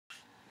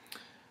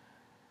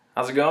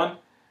How's it going?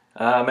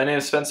 My name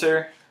is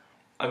Spencer.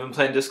 I've been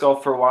playing disc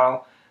golf for a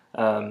while.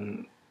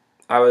 Um,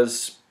 I'm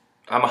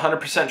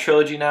 100%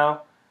 Trilogy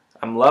now.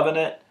 I'm loving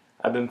it.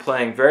 I've been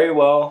playing very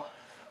well.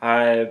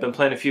 I've been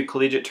playing a few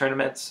collegiate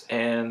tournaments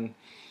and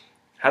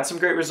had some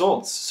great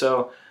results.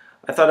 So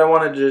I thought I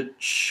wanted to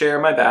share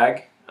my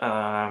bag,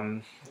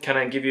 kind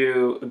of give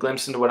you a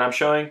glimpse into what I'm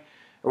showing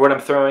or what I'm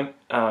throwing.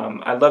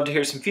 I'd love to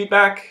hear some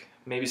feedback,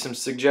 maybe some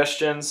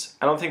suggestions.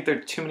 I don't think there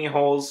are too many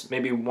holes,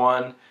 maybe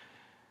one,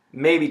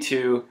 maybe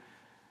two.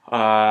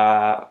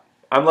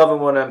 I'm loving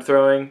what I'm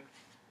throwing,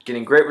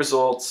 getting great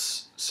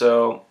results,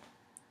 so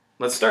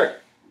let's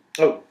start.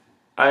 Oh,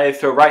 I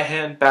throw right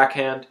hand,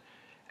 backhand,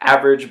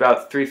 average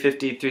about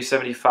 350,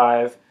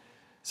 375.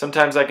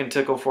 Sometimes I can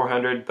tickle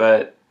 400,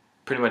 but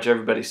pretty much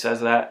everybody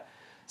says that.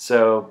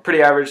 So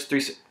pretty average,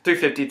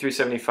 350,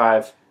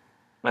 375.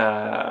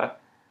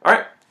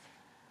 Alright,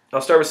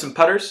 I'll start with some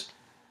putters.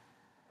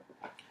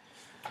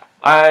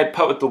 I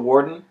putt with the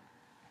Warden.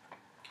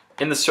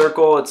 In the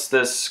circle, it's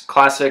this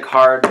classic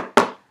hard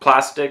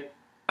plastic.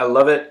 I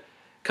love it.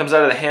 Comes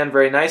out of the hand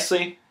very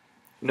nicely.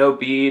 No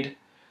bead.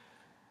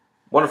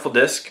 Wonderful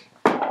disc.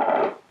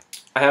 I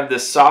have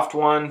this soft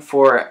one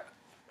for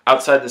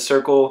outside the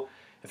circle.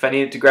 If I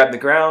needed to grab the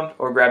ground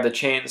or grab the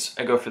chains,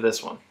 I go for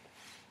this one.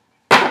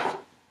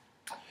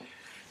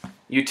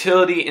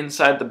 Utility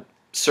inside the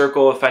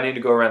circle if I need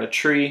to go around a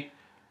tree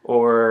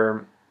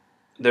or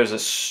there's a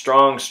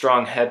strong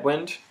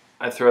headwind.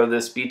 I throw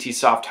this BT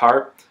Soft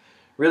Harp.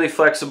 Really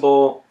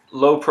flexible,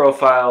 low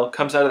profile,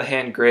 comes out of the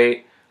hand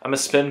great. I'm a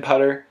spin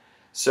putter,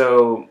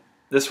 so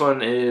this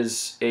one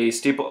is a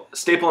staple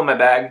in my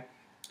bag.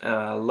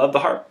 Love the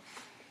Harp.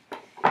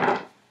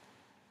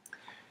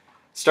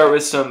 Start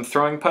with some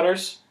throwing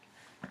putters.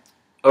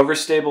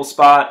 Overstable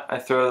spot, I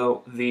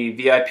throw the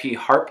VIP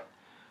Harp.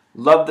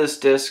 Love this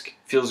disc,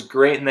 feels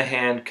great in the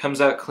hand, comes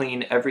out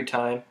clean every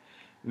time.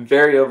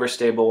 Very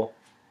overstable.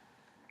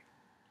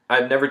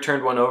 I've never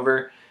turned one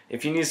over.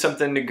 If you need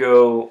something to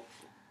go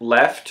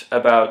left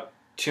about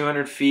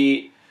 200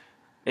 feet,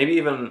 maybe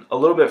even a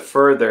little bit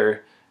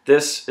further,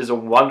 this is a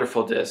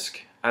wonderful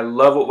disc. I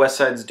love what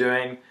Westside's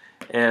doing,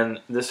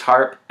 and this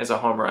Harp is a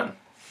home run.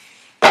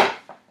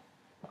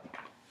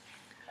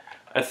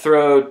 I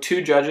throw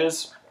two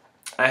judges.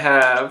 I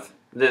have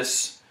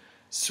this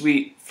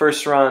sweet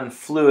first run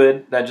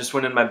fluid that just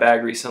went in my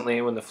bag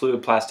recently when the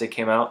fluid plastic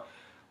came out.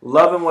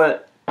 Loving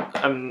what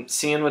I'm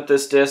seeing with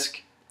this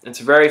disc. It's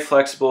very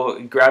flexible,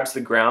 it grabs the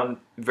ground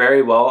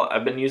very well.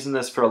 I've been using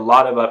this for a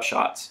lot of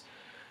upshots.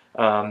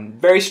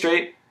 Very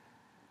straight,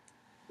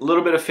 a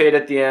little bit of fade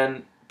at the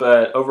end,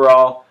 but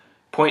overall,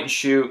 point and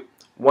shoot,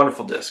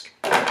 wonderful disc.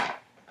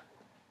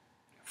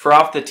 For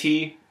off the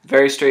tee,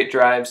 very straight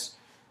drives.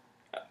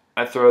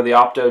 I throw the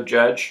Opto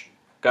Judge.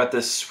 Got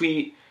this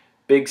sweet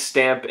big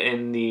stamp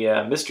in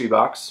the mystery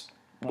box.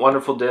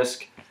 Wonderful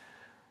disc.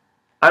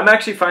 I'm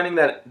actually finding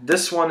that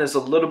this one is a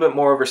little bit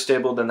more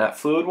overstable than that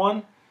fluid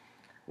one.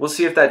 We'll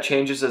see if that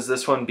changes as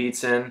this one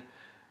beats in.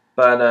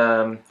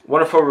 But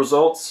wonderful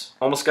results.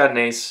 Almost got an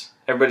ace.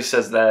 Everybody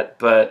says that,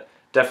 but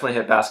definitely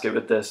hit basket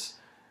with this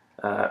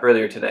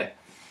earlier today.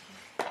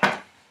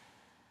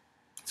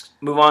 Let's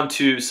move on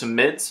to some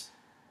mids.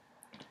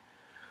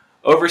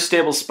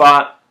 Overstable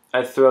spot,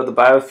 I throw the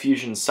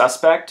Biofusion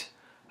Suspect.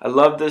 I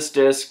love this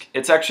disc.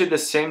 It's actually the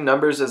same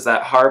numbers as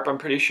that Harp, I'm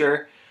pretty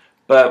sure.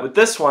 But with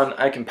this one,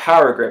 I can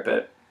power grip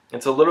it.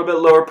 It's a little bit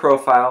lower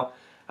profile.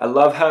 I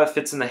love how it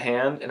fits in the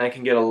hand, and I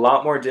can get a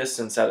lot more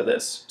distance out of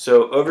this.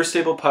 So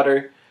overstable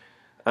putter,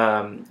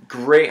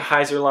 great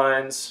hyzer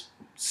lines,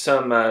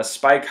 some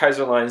spike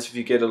hyzer lines if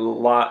you get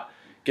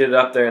it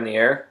up there in the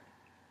air.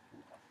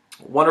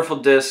 Wonderful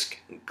disc,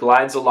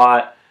 glides a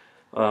lot,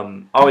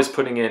 always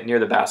putting it near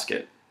the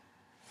basket.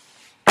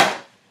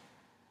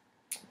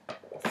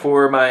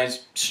 For my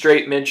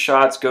straight mid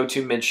shots,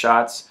 go-to mid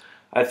shots,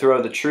 I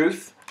throw the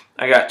Truth.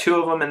 I got two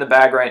of them in the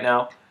bag right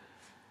now.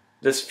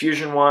 This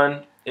Fusion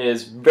one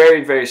is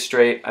very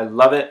straight. I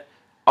love it.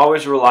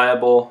 Always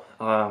reliable.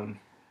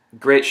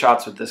 Great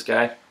shots with this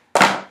guy.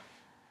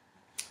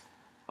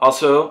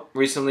 Also,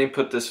 recently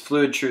put this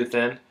Fluid Truth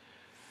in.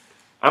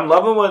 I'm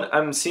loving what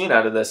I'm seeing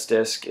out of this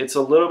disc. It's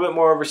a little bit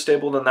more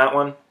overstable than that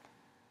one.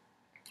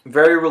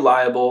 Very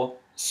reliable.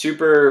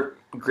 Super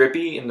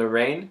grippy in the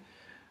rain.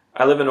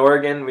 I live in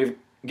Oregon. We're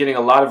getting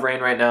a lot of rain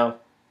right now.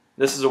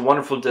 This is a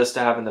wonderful disc to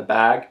have in the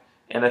bag,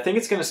 and I think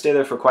it's going to stay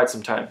there for quite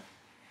some time.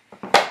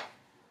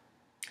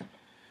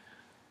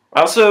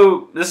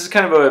 Also, this is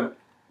kind of a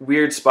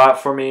weird spot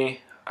for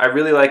me. I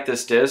really like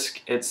this disc.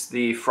 It's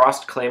the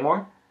Frost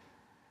Claymore.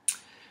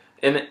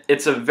 And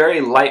it's a very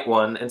light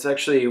one. It's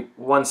actually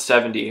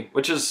 170,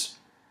 which is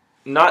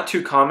not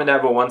too common to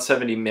have a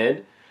 170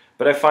 mid.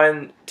 But I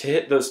find to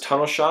hit those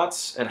tunnel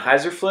shots and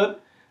hyzer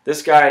flip,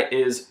 this guy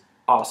is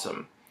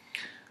awesome.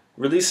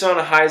 Release it on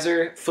a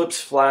hyzer,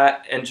 flips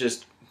flat, and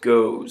just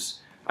goes.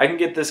 I can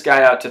get this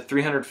guy out to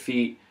 300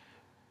 feet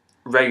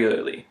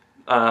regularly.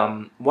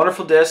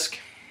 Wonderful disc.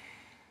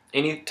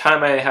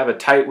 Anytime I have a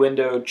tight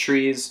window,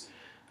 trees,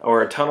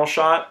 or a tunnel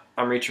shot,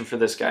 I'm reaching for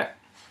this guy.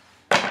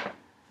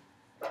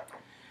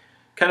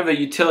 Kind of a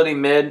utility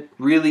mid,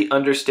 really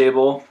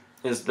understable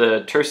is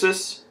the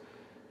Tersus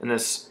in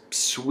this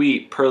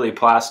sweet pearly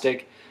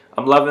plastic.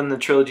 I'm loving the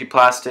Trilogy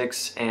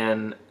plastics,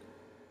 and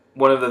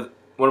one of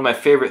my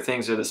favorite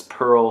things are this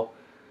pearl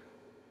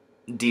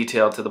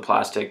detail to the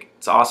plastic.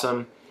 It's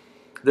awesome.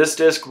 This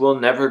disc will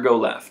never go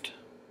left,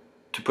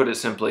 to put it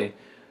simply.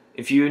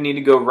 If you need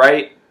to go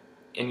right,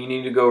 and you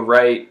need to go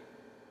right,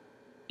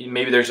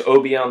 maybe there's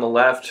OB on the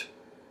left,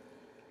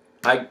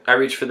 I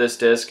reach for this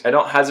disc. I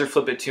don't hyzer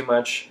flip it too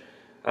much,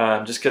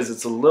 just because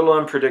it's a little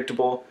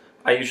unpredictable.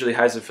 I usually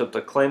hyzer flip the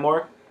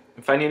Claymore.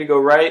 If I need to go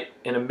right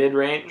in a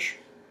mid-range,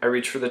 I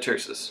reach for the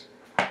Tersus.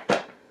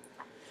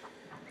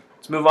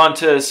 Let's move on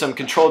to some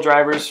control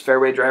drivers,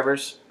 fairway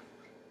drivers.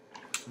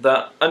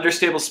 The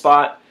understable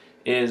spot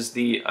is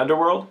the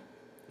Underworld.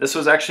 This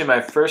was actually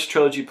my first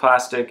Trilogy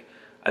plastic.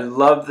 I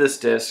love this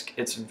disc.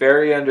 It's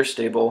very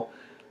understable.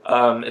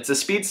 It's a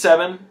speed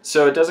 7,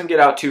 so it doesn't get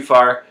out too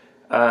far.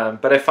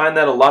 But I find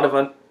that a lot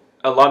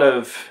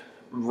of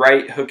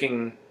right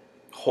hooking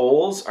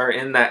holes are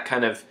in that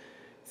kind of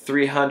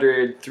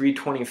 300,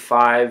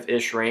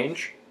 325-ish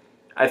range.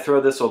 I throw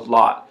this a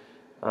lot.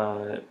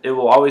 It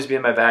will always be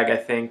in my bag, I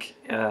think.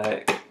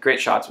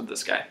 Great shots with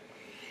this guy.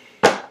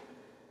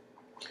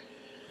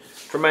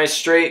 For my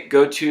straight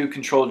go-to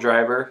control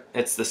driver,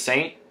 it's the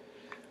Saint.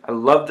 I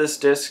love this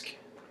disc.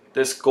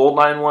 This gold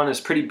line one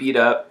is pretty beat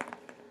up.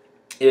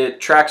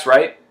 It tracks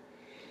right.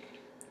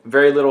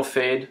 Very little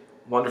fade.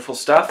 Wonderful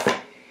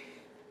stuff.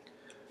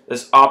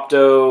 This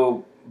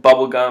Opto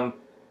bubblegum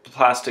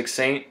plastic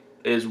Saint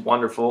is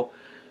wonderful.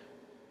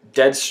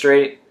 Dead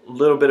straight,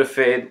 little bit of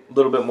fade, a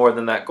little bit more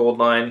than that gold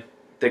line.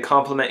 They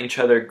complement each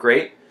other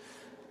great.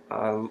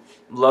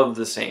 Love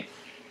the Saint.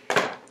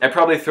 I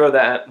probably throw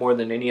that more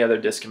than any other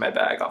disc in my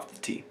bag off the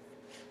tee.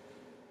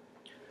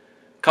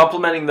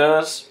 Complementing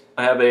those,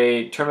 I have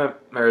a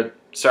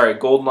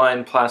gold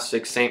line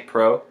plastic Saint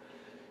Pro.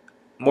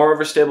 More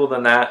overstable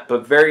than that,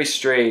 but very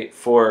straight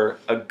for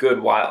a good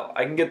while.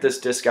 I can get this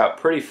disc out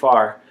pretty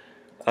far.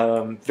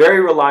 Very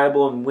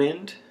reliable in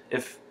wind.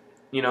 If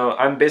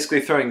I'm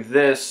basically throwing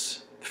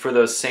this for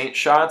those Saint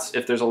shots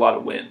if there's a lot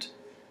of wind.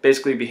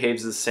 Basically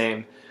behaves the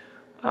same.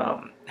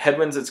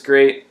 Headwinds, it's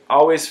great.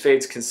 Always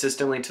fades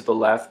consistently to the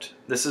left.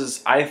 This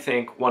is, I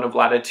think, one of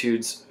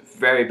Latitude's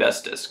very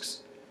best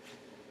discs.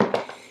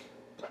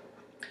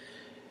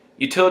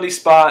 Utility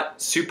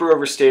spot, super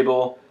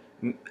overstable,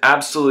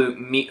 absolute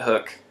meat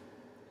hook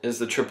is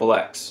the Triple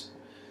X.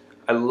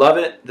 I love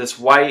it. This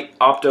white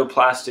Opto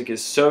plastic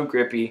is so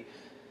grippy.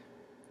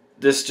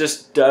 This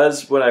just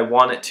does what I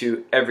want it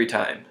to every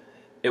time.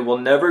 It will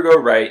never go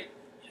right.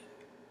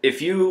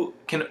 If you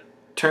can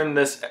turn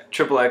this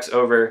Triple X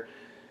over,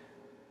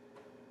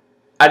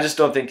 I just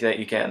don't think that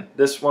you can.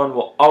 This one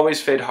will always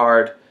fade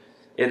hard.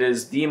 It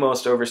is the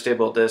most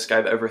overstable disc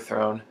I've ever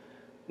thrown.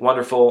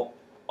 Wonderful.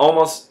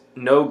 Almost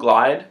no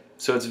glide,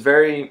 so it's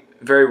very,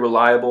 very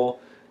reliable.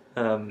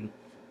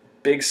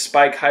 Big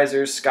spike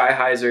hyzers, sky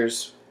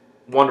hyzers.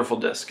 Wonderful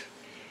disc.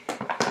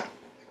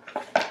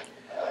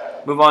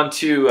 Move on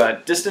to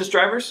distance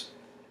drivers.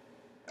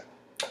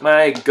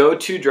 My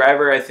go-to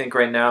driver, I think,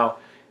 right now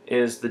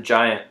is the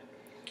Giant.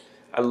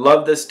 I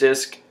love this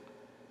disc.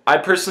 I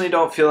personally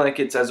don't feel like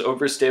it's as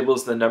overstable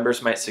as the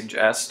numbers might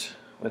suggest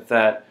with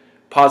that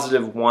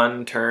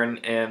 +1 turn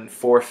and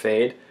 4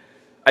 fade.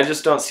 I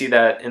just don't see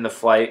that in the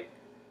flight.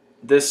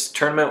 This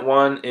tournament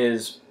one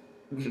is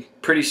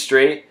pretty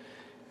straight.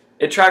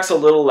 It tracks a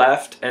little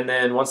left, and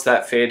then once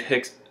that fade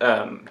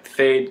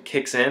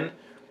kicks in,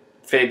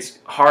 fades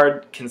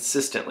hard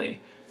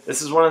consistently.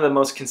 This is one of the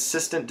most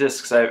consistent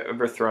discs I've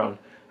ever thrown.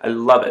 I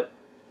love it.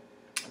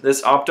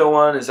 This Opto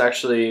one is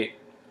actually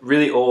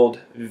really old,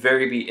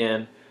 very beat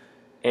in,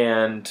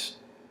 and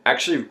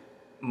actually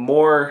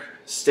more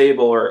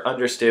stable or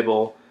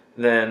understable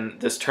than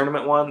this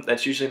tournament one.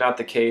 That's usually not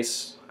the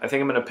case. I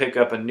think I'm going to pick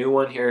up a new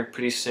one here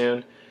pretty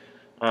soon,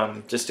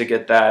 just to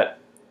get that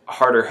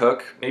harder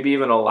hook, maybe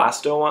even a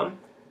Lasto one.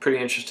 Pretty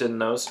interested in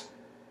those.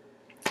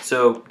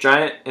 So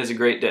Giant is a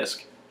great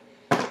disc.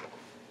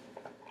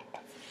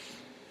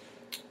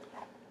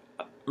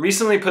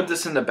 Recently put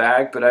this in the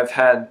bag, but I've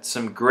had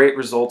some great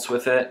results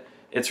with it.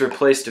 It's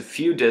replaced a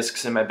few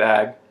discs in my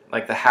bag,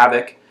 like the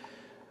Havoc,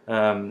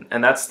 and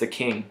that's the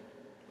King.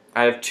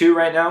 I have 2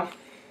 right now.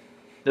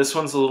 This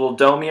one's a little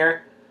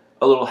domier,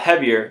 a little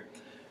heavier.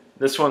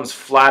 This one's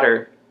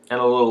flatter and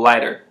a little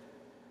lighter.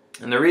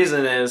 And the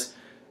reason is,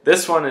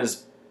 this one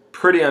is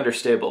pretty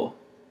understable,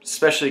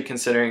 especially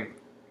considering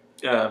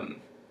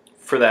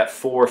for that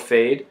 4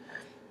 fade.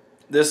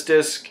 This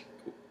disc,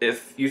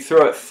 if you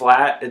throw it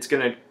flat, it's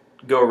going to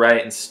go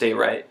right and stay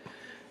right.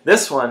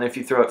 This one, if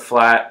you throw it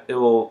flat, it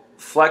will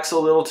flex a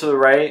little to the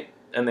right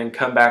and then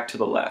come back to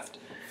the left.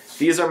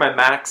 These are my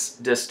max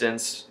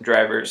distance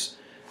drivers.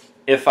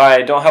 If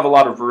I don't have a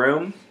lot of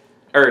room,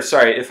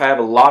 if I have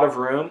a lot of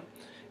room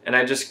and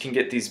I just can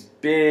get these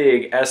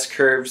big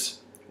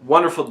S-curves,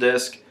 wonderful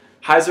disc.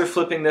 Hyzer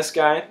flipping this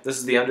guy, this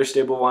is the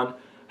understable one.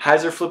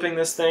 Hyzer flipping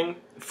this thing,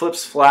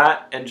 flips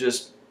flat and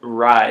just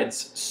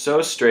rides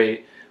so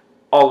straight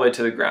all the way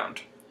to the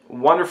ground.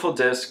 Wonderful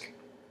disc.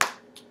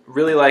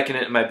 Really liking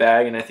it in my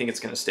bag, and I think it's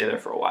going to stay there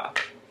for a while.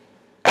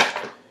 I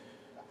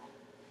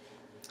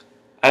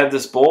have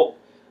this bolt.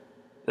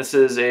 This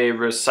is a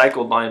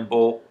recycled line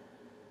bolt.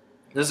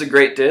 This is a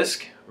great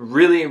disc.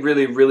 Really,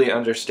 really, really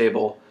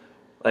understable.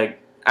 Like,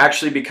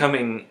 actually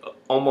becoming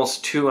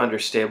almost too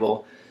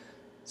understable.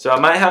 So I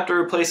might have to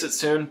replace it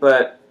soon,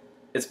 but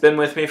it's been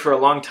with me for a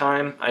long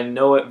time. I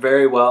know it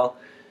very well.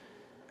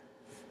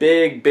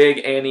 Big, big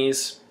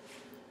annies.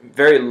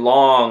 Very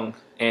long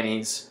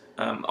annies.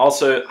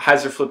 Also,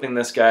 hyzer flipping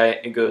this guy,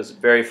 it goes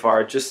very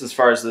far, just as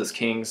far as those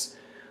kings.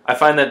 I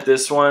find that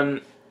this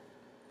one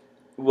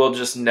will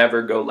just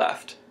never go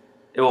left.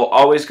 It will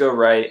always go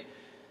right.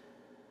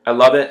 I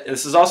love it.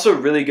 This is also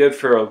really good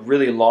for a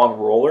really long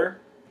roller.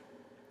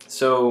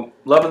 So,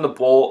 loving the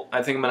bolt.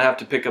 I think I'm going to have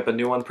to pick up a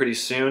new one pretty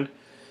soon.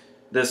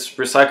 This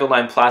recycled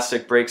line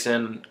plastic breaks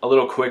in a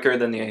little quicker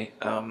than the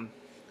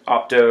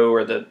Opto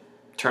or the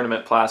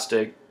tournament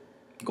plastic,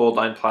 gold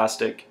line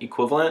plastic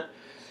equivalent.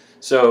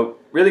 So,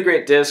 really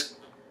great disc.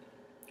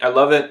 I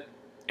love it,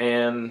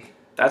 and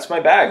that's my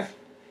bag.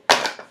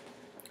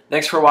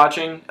 Thanks for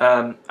watching.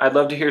 I'd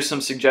love to hear some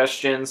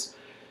suggestions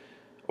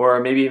or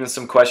maybe even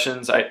some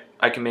questions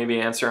I can maybe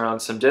answer on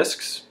some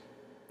discs.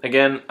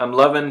 Again, I'm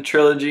loving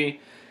Trilogy,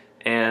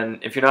 and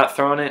if you're not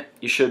throwing it,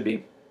 you should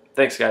be.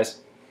 Thanks,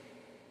 guys.